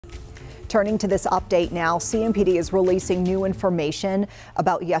Turning to this update now, CMPD is releasing new information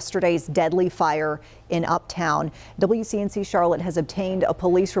about yesterday's deadly fire in Uptown. WCNC Charlotte has obtained a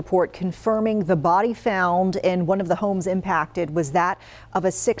police report confirming the body found in one of the homes impacted was that of a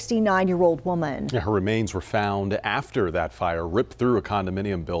 69-year-old woman. Her remains were found after that fire ripped through a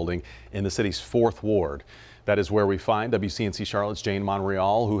condominium building in the city's 4th ward. That is where we find WCNC Charlotte's Jane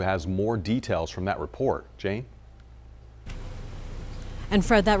Monreal, who has more details from that report. Jane? And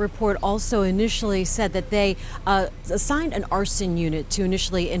Fred, that report also initially said that they assigned an arson unit to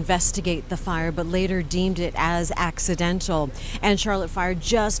initially investigate the fire, but later deemed it as accidental. And Charlotte Fire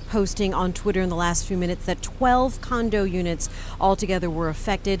just posting on Twitter in the last few minutes that 12 condo units altogether were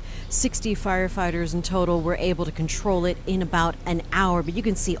affected. 60 firefighters in total were able to control it in about an hour. But you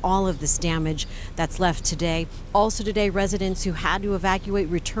can see all of this damage that's left today. Also today, residents who had to evacuate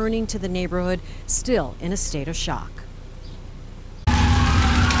returning to the neighborhood still in a state of shock.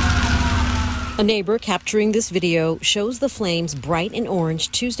 A neighbor capturing this video shows the flames bright and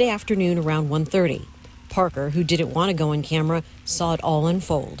orange Tuesday afternoon around 1:30. Parker, who didn't want to go on camera, saw it all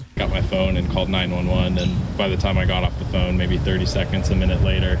unfold. Got my phone and called 911, and by the time I got off the phone, maybe 30 seconds, a minute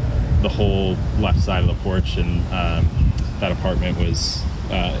later, the whole left side of the porch and that apartment was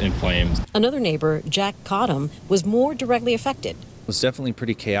in flames. Another neighbor, Jack Cottom, was more directly affected. It was definitely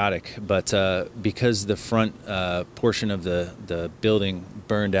pretty chaotic, but because the front portion of the building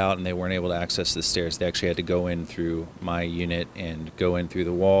burned out and they weren't able to access the stairs, they actually had to go in through my unit and go in through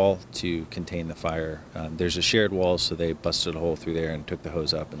the wall to contain the fire. There's a shared wall, so they busted a hole through there and took the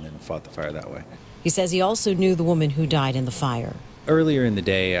hose up and then fought the fire that way. He says he also knew the woman who died in the fire. Earlier in the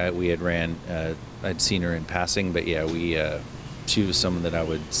day, we had I'd seen her in passing, but yeah, she was someone that I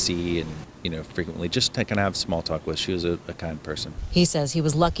would see and frequently just to kind of have small talk with. She was a kind person. He says he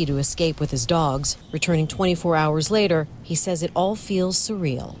was lucky to escape with his dogs. Returning 24 hours later, he says it all feels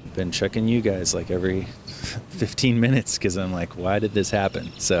surreal. Been checking you guys like every 15 minutes because I'm like, why did this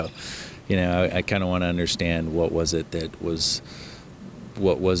happen? So, I kind of want to understand what was it that was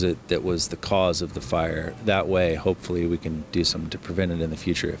the cause of the fire. That way, hopefully we can do something to prevent it in the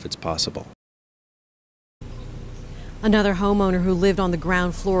future if it's possible. Another homeowner who lived on the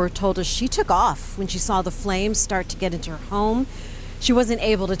ground floor told us she took off when she saw the flames start to get into her home. She wasn't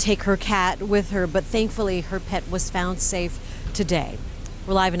able to take her cat with her, but thankfully her pet was found safe today.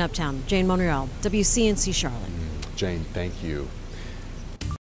 We're live in Uptown. Jane Monreal, WCNC Charlotte. Jane, thank you.